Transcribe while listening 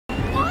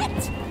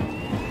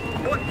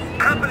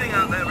happening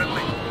out there,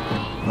 Ripley?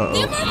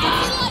 The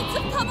emergency lights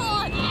have come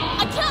on!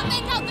 I can't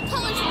make out the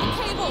colors of the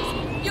cables!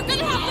 You're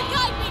gonna have to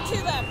guide me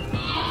to them!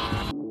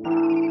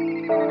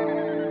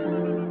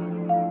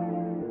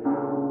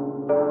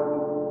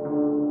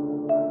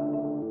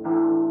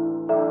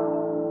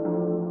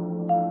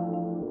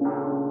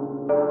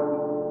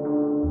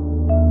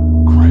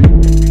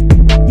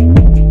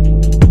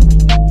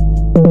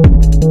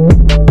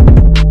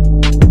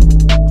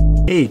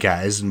 Hey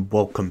guys, and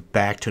welcome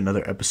back to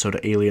another episode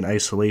of Alien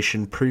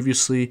Isolation.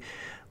 Previously,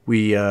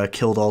 we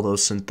killed all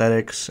those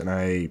synthetics, and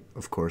I,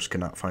 of course,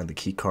 could not find the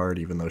key card,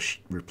 even though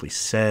Ripley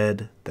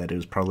said that it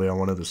was probably on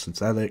one of the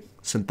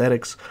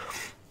synthetics.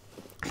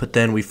 But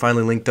then we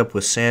finally linked up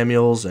with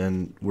Samuels,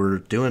 and we're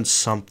doing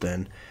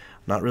something.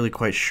 Not really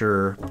quite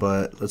sure,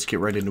 but let's get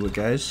right into it,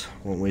 guys.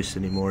 Won't waste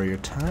any more of your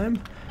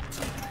time.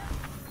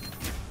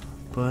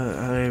 But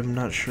I'm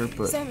not sure,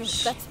 but...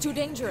 Samuels, that's too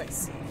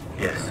dangerous.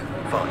 Yes,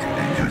 far too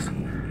dangerous.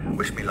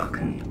 Wish me luck.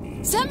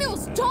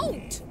 Samuels,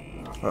 don't!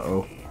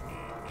 Uh-oh.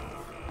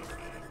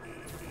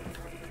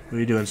 What are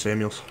you doing,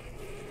 Samuels?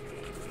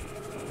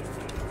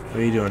 What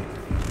are you doing?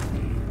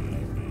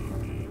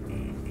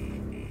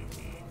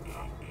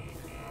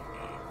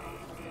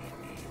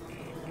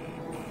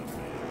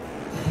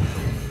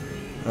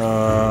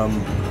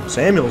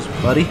 Samuels,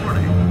 buddy.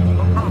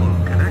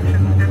 Apollo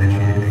connection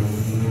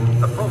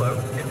initiating. Apollo,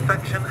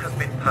 infection has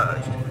been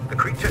purged. The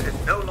creature is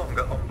no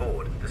longer on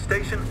board. The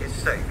station is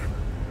safe.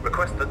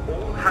 Request that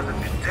all hazard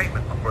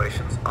containment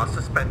operations are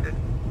suspended.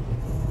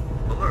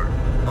 Alert.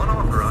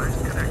 Unauthorized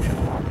connection.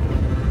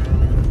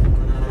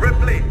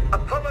 Ripley,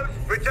 Apollo's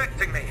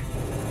rejecting me.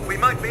 We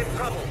might be in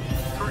trouble.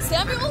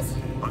 Samuels?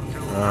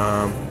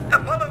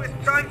 Apollo is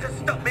trying to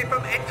stop me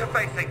from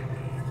interfacing.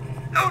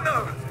 Oh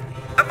no!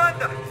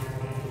 Amanda!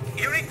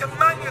 You need to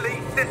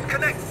manually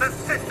disconnect the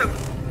system.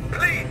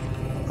 Please!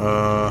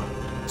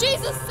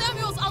 Jesus,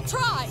 Samuels, I'll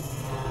try!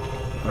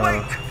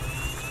 Wait!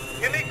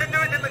 You need to do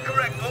it in the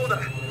correct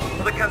order,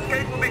 or the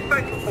cascade will be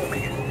fatal for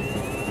me.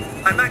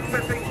 I'm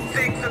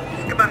seeing some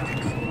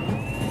schematics.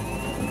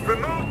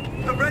 Remove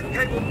the red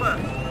cable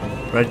first.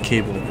 Red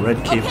cable,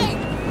 red cable. Okay,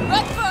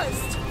 red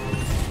first!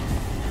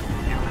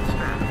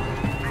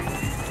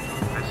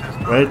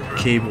 Red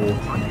cable.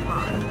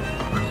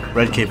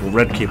 Red cable,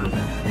 red cable.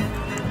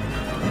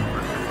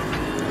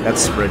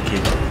 That's red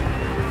cable.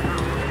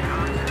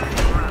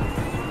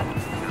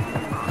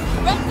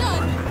 Red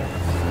done!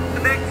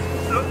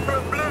 Next, look for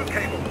a blue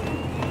cable.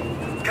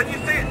 Can you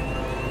see it?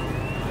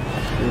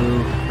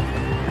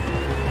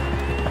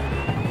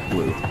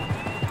 Blue.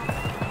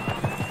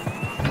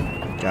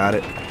 Got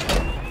it.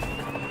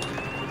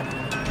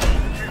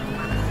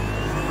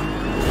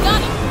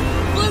 Got it!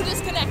 Blue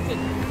disconnected.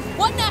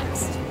 What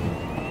next?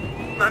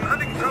 I'm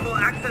having trouble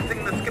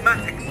accessing the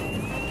schematics.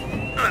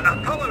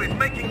 Apollo is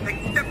making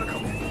things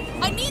difficult.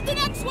 I need the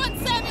next one,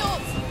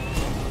 Samuels!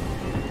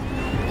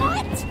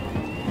 What?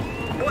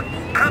 What's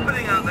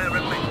happening out there,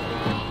 Ripley?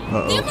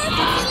 The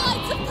emergency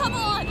lights have come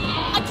on!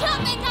 I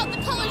can't make out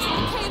the colors of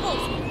the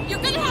cables!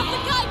 You're gonna have to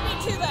guide me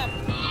to them!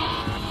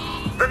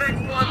 The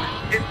next one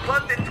is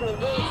plugged into a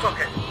wall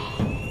socket.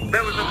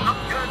 There was an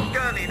upturned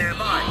gurney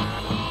nearby.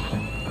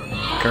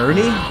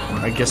 Gurney?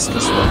 I guess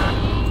this one.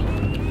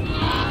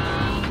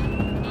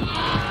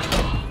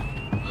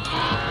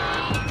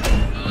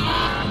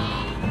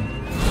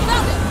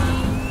 Found it!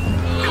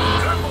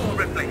 Turn more,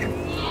 Ripley.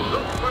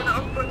 Look for an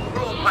open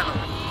floor panel.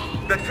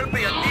 There should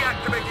be a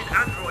deactivated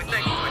android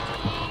next to it.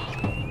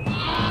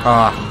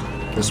 Ah,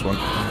 this one.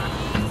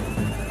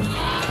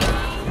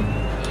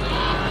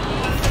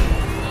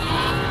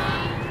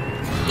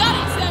 Got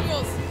it,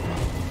 Samuels!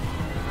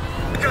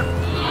 Just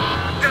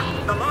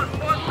the last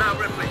one now,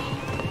 Ripley.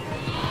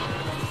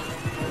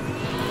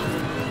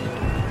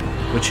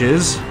 Which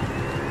is?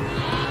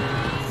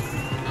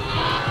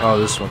 Oh,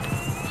 this one.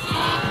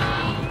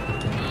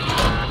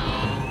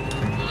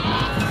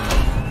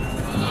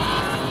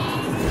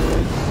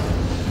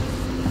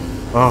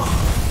 Oh,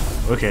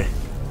 okay.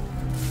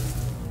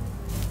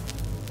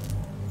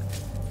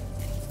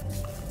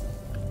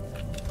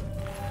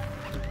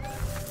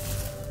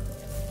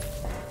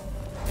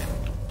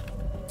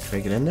 Can I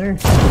get in there?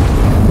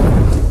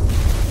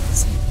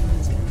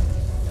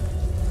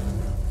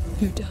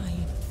 You're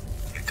dying.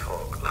 You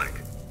talk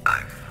like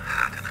I've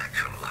had an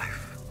actual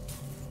life.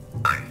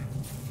 I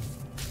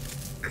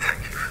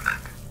thank you for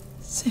that.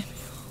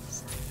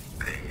 Samuels.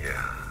 The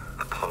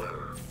Apollo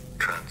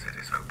transit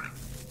is open.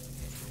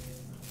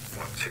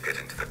 Once you get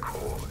into the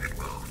core, it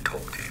will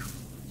talk to you.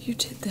 You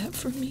did that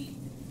for me?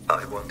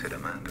 I wanted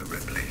Amanda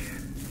Ripley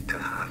to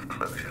have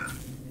closure.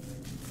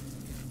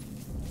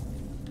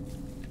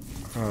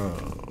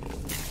 Oh.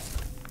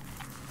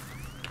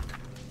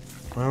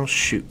 Well,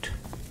 shoot.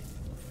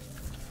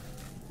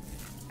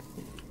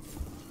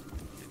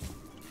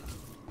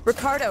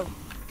 Ricardo,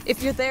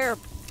 if you're there,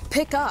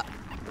 pick up.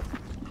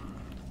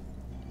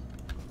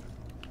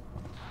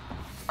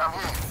 I'm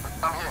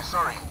here,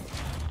 sorry.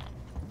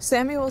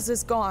 Samuels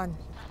is gone.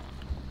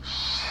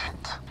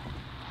 Shit.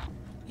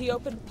 He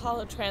opened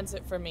Apollo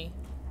Transit for me.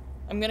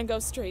 I'm gonna go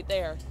straight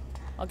there.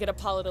 I'll get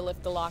Apollo to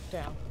lift the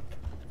lockdown.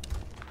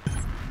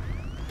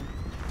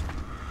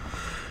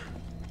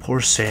 Poor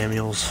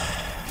Samuels.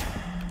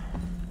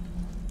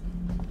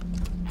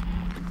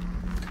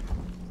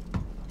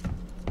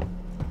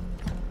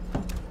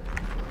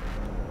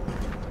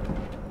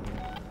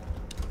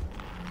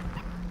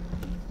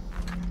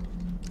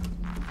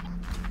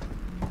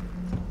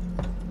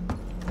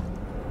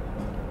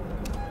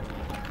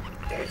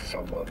 There's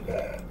someone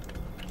there.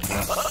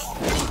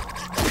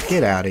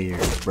 Get out of here,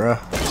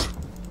 bruh.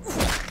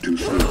 To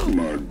seek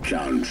more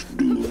chance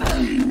do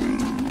him.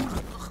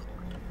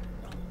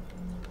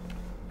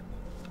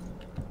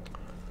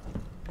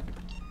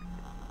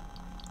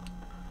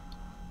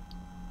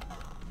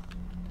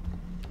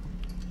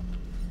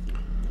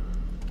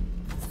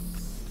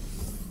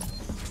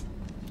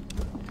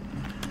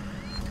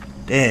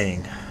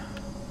 Dang.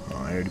 Oh,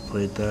 I already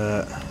played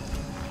that.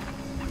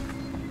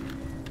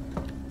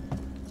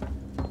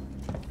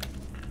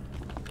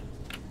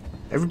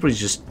 Everybody's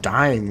just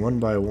dying one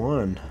by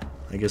one.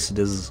 I guess it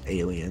is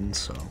Alien,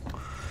 so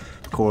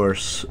of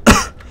course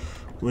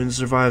wouldn't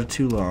survive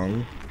too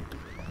long.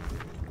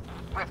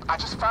 Rip, I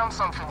just found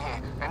something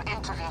here. An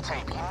interview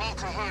tape. You need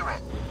to hear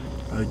it.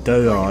 Oh,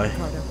 do I?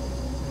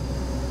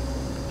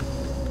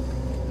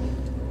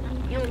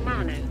 You're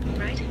Marlowe,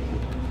 right?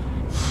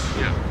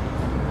 Yeah.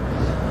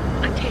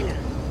 I'm Taylor.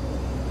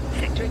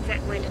 Sector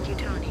Exec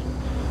Weyland-Yutani.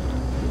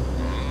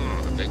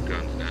 Oh, the big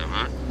guns now,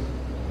 huh?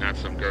 Not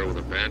some girl with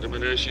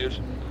abandonment issues?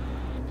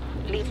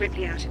 Leave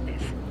Ripley out of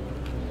this.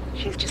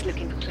 She's just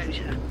looking for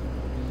closure.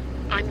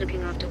 I'm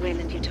looking after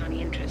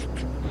Weyland-Yutani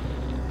interests.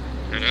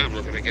 And I'm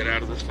looking to get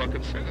out of this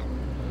fucking cell.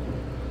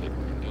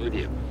 With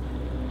you.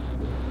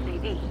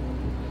 Maybe.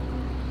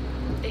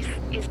 This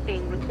is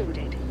being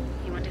recorded.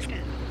 You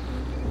understand?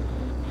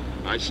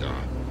 I saw.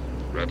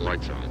 Red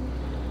lights on.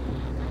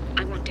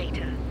 I want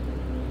data.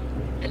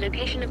 The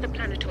location of the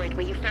planetoid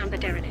where you found the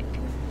derelict.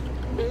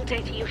 All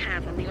data you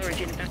have on the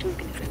origin of that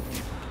organism.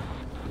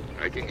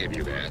 I can give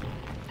you that.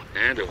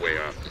 And a way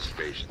off the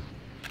station.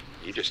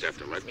 You just have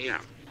to let me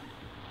out.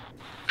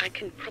 I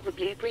can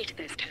probably agree to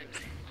those terms.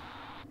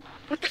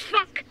 What the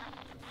fuck?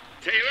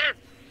 Taylor?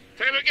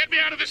 Taylor, get me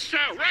out of this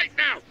cell right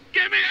now!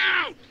 Get me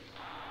out!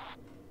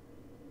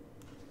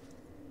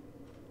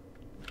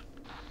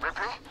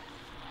 Ripley?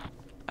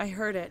 I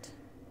heard it.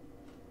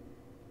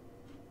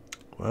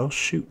 Well,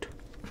 shoot.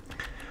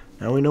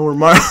 Now we know where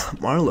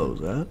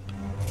Marlowe's at.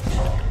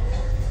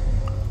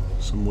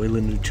 Some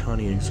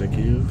Weyland-Yutani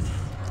executive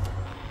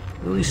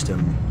released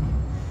him.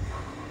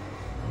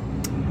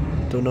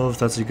 Don't know if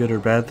that's a good or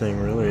bad thing,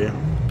 really.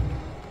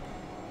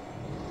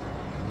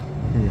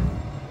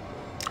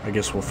 I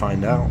guess we'll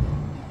find out.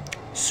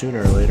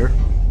 Sooner or later.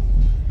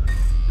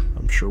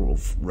 I'm sure we'll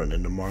run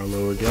into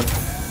Marlowe again.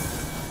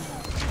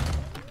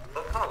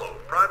 Apollo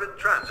private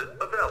transit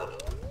available.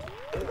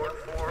 Board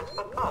for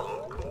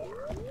Apollo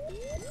Core.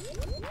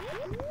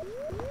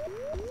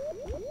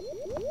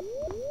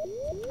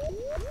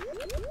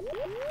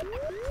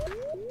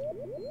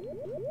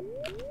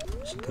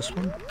 Is it this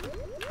one?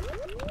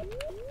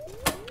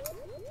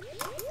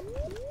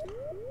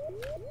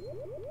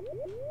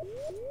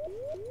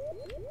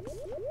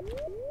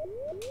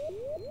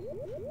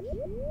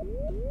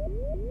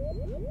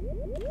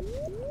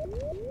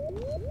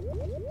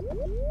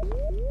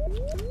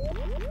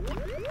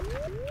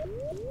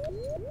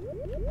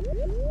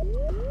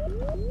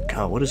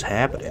 God, what is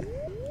happening?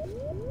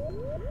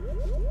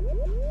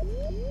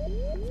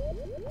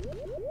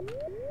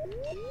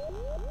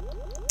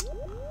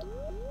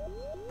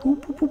 Boop,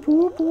 boop, boop,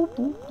 boop, boop,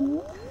 boop,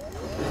 boop.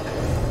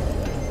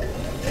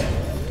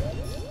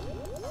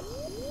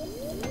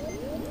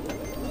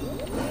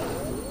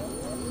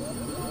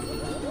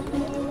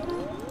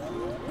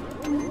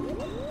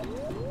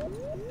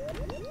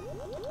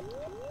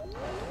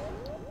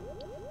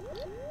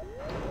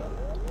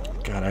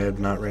 God, I have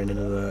not ran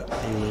into that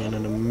alien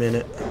in a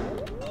minute.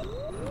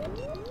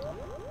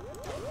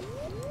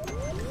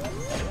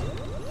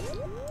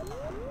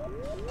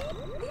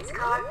 Please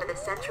card for the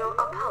Central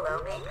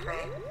Apollo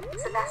mainframe.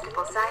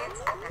 Sebastopol Science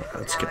and Medical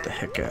Let's get the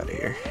heck out of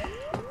here.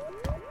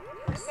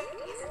 Your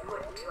safety is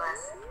important to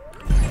us.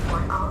 Please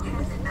report all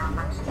transit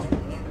malfunctions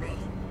immediately.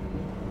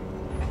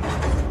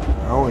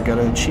 Oh, I got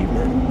an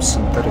achievement.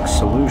 Synthetic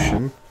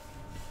solution.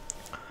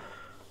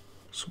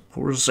 So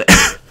poor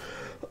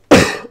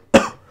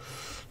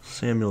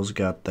Samuel's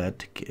got that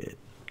to get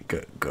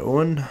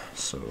going.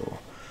 So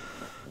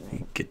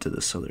we get to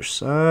this other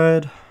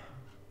side.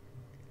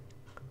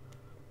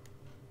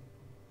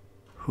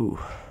 Whew.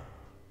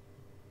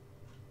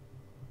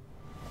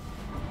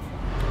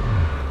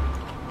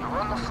 You're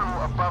on the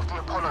floor above the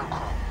Apollo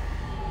core.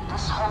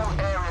 This whole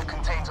area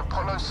contains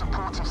Apollo's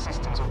supportive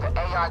systems with the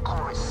AI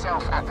core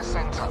itself at the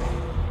center.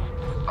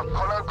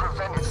 Apollo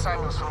prevented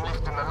Samuels from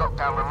lifting the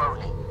lockdown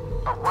remotely,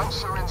 but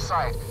once you're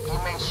inside, he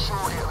made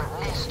sure he'll at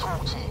least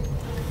talk to you.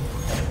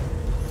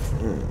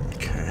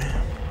 Okay.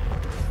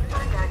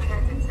 Find our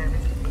transit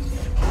service station.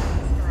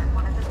 Still at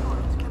one of the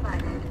forms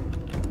provided.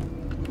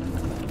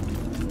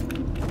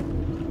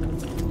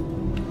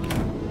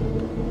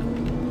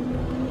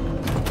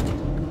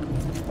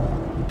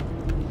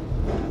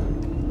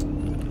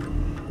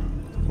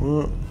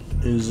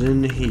 is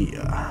in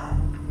here?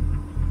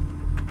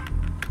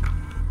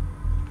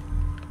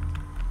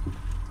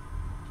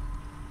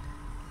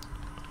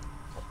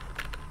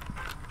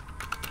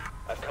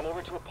 I've come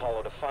over to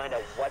Apollo to find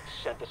out what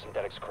sent the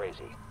synthetics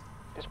crazy.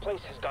 This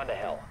place has gone to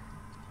hell.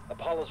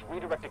 Apollo's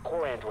redirected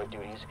core android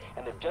duties,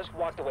 and they've just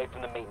walked away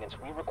from the maintenance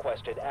we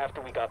requested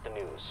after we got the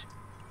news.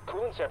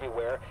 Coolant's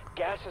everywhere,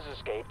 gas has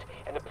escaped,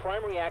 and the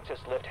primary access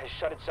lift has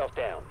shut itself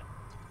down.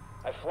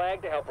 I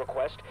flagged the help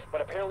request,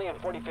 but apparently I'm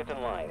 45th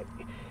in line.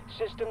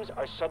 Systems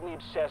are suddenly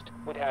obsessed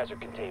with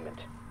hazard containment.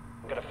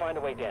 I'm gonna find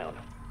a way down.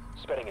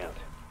 Spitting out.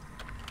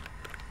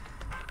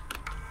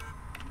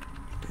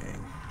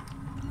 Dang.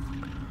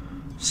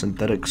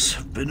 Synthetics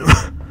have been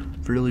a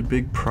really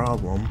big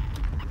problem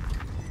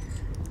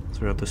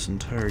throughout this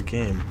entire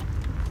game.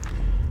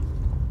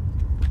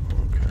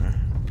 Okay.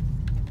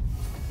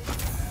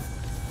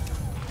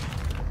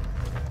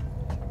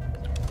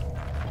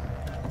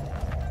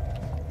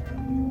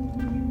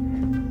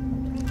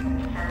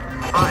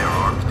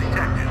 Firearms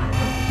detected.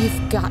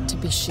 You've got to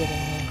be shitting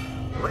me.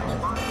 Place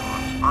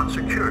firearms on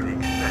security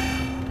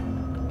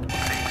conveyor.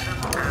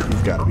 Season and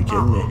You've got to be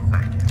kidding me.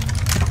 Thank you.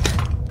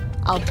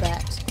 I'll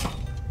bet.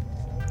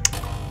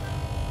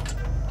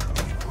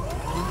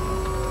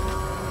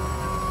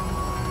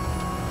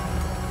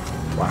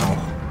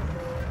 Wow.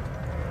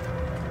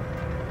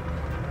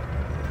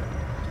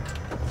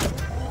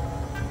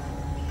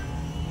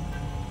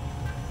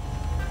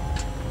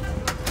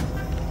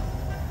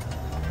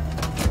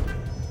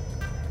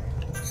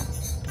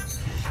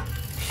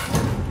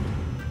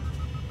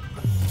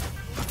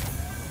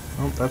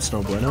 Oh, that's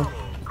no bueno.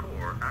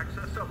 Core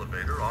access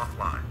elevator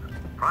offline.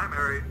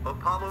 Primary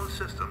Apollo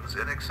systems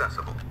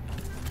inaccessible.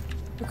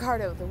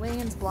 Ricardo, the way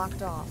in's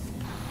blocked off.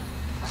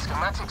 The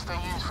schematics they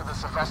use for the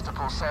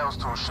Sevastopol sales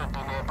tour should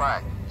be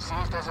nearby. See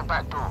if there's a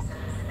back door.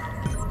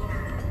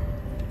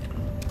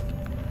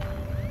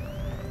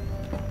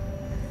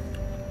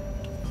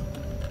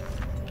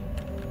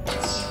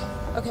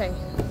 Okay,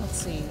 let's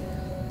see.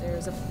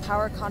 There's a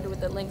power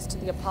conduit that links to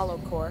the Apollo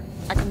core.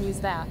 I can use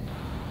that.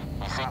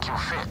 You think you'll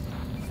fit?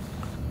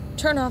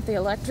 Turn off the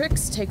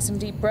electrics, take some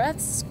deep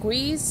breaths,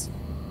 squeeze.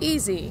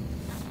 Easy.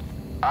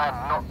 I'm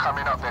not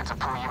coming up there to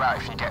pull you out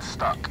if you get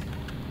stuck.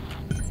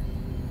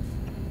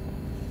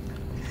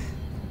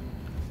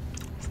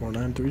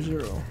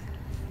 4930.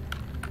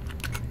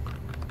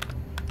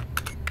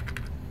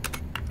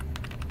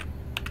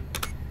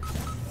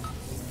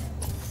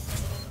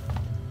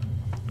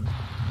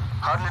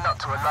 Huddling up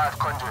to a live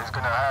conduit is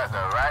gonna hurt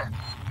though, right?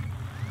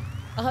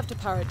 I'll have to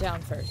power it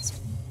down first.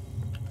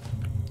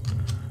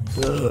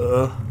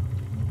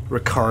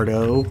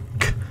 Ricardo.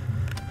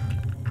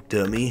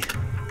 Dummy.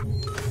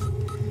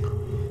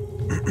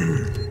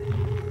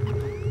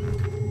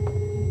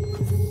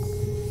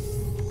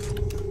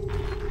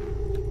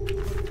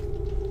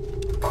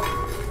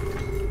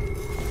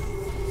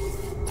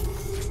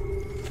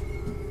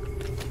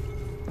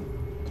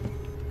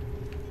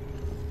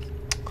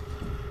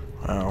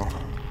 Wow.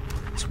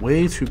 It's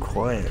way too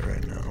quiet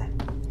right now.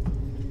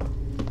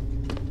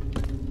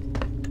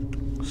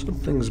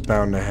 Something's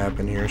bound to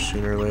happen here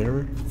sooner or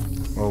later.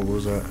 Oh, what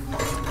was that?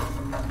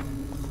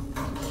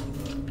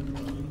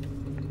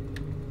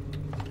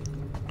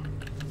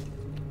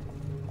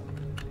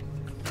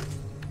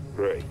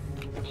 Ray,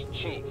 it's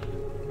Chief.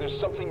 There's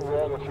something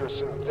wrong with your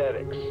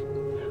synthetics.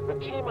 The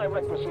team I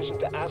requisitioned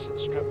to acid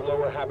strip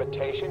lower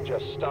habitation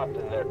just stopped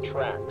in their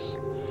tracks.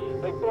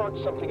 They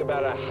brought something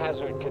about a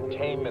hazard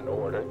containment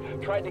order,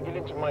 tried to get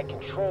into my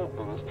control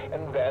booth,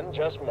 and then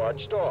just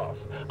marched off.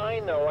 I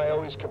know I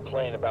always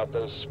complain about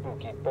those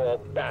spooky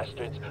bald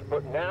bastards,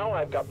 but now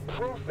I've got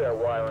proof their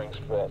wiring's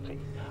faulty.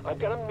 I've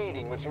got a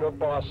meeting with your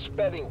boss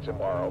Spedding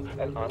tomorrow,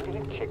 and I'm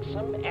gonna kick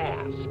some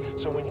ass.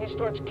 So when he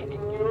starts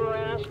kicking your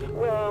ass,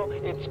 well,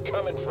 it's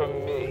coming from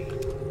me.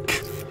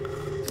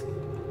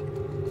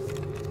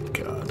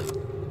 God.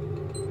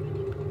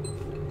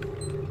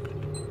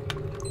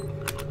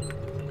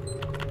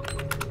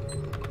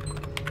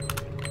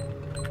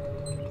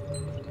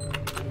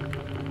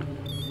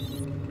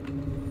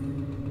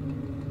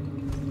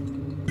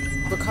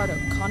 Ricardo,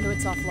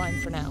 conduit's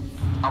offline for now.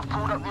 I've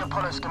pulled up the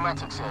Apollo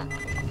schematics here.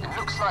 It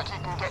looks like you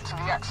can get to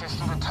the access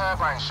through the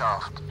turbine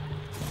shaft.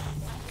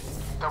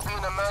 There'll be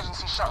an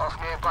emergency shut-off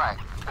nearby,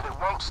 but it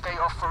won't stay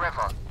off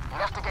forever. You'll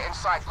have to get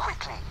inside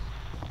quickly.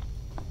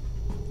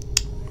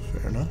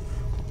 Fair enough.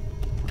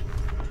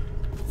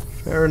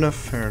 Fair enough,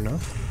 fair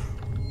enough.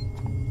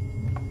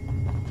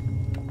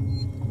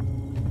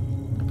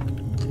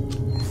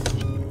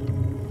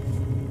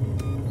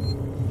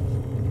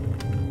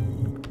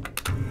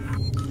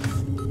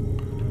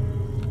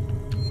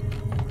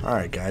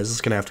 Alright guys, this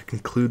is going to have to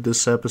conclude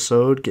this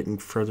episode, getting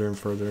further and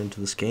further into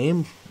this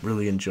game.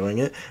 Really enjoying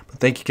it. But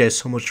thank you guys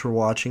so much for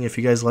watching. If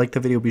you guys liked the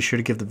video, be sure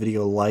to give the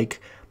video a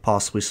like,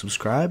 possibly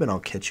subscribe, and I'll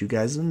catch you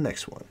guys in the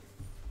next one.